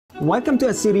Welcome to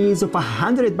a series of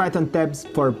 100 Python tips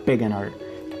for beginner.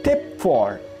 Tip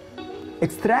 4.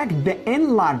 Extract the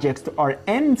n largest or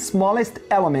n smallest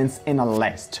elements in a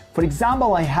list. For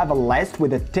example, I have a list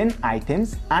with 10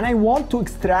 items and I want to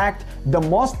extract the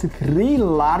most 3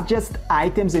 largest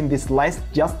items in this list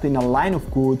just in a line of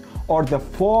code, or the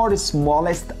 4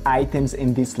 smallest items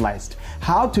in this list.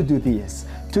 How to do this?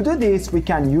 To do this, we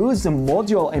can use a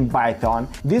module in Python,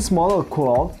 this module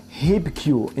called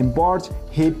heapq, import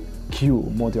heapq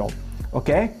module,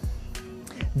 okay?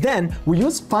 Then we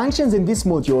use functions in these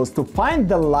modules to find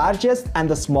the largest and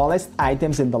the smallest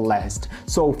items in the list.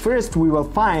 So first we will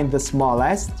find the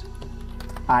smallest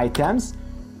items.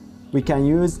 We can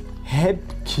use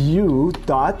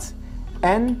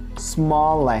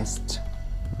heapq.nSmallest.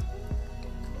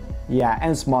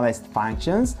 N smallest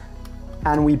functions,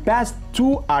 and we pass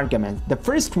 2 arguments. The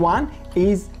first one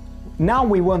is, now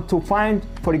we want to find,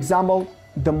 for example,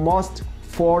 the most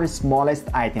 4 smallest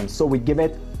items, so we give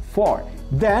it 4.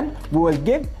 Then we will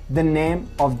give the name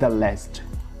of the list.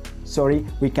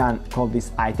 We can call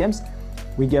these items.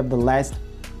 We give the list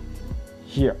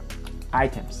here,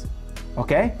 items.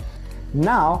 Okay?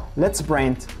 Now let's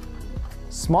print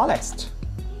smallest.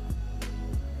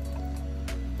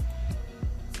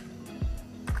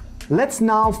 Let's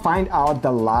now find out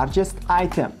the largest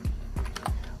item.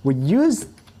 We use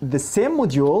the same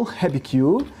module,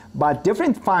 heapq, but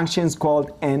different functions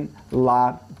called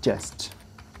nLargest.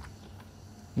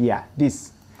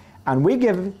 This. And we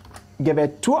give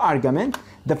it 2 arguments.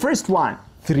 The first one,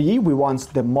 3, we want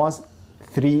the most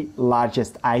 3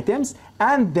 largest items,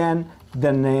 and then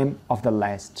the name of the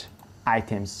list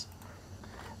items.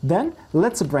 Then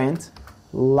let's print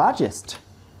largest.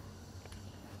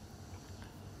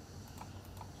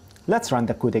 Let's run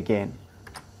the code again.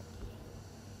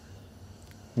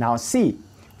 Now see,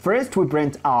 first we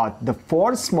print out the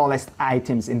 4 smallest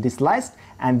items in this list,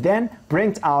 and then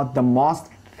print out the most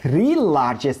 3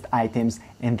 largest items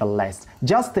in the list,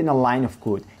 just in a line of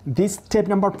code. This tip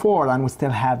number 4, and we still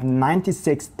have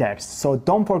 96 tips. So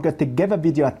don't forget to give a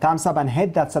video a thumbs up and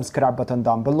hit that subscribe button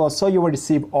down below so you will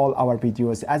receive all our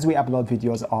videos as we upload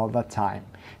videos all the time.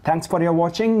 Thanks for your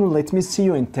watching. Let me see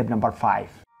you in tip number 5.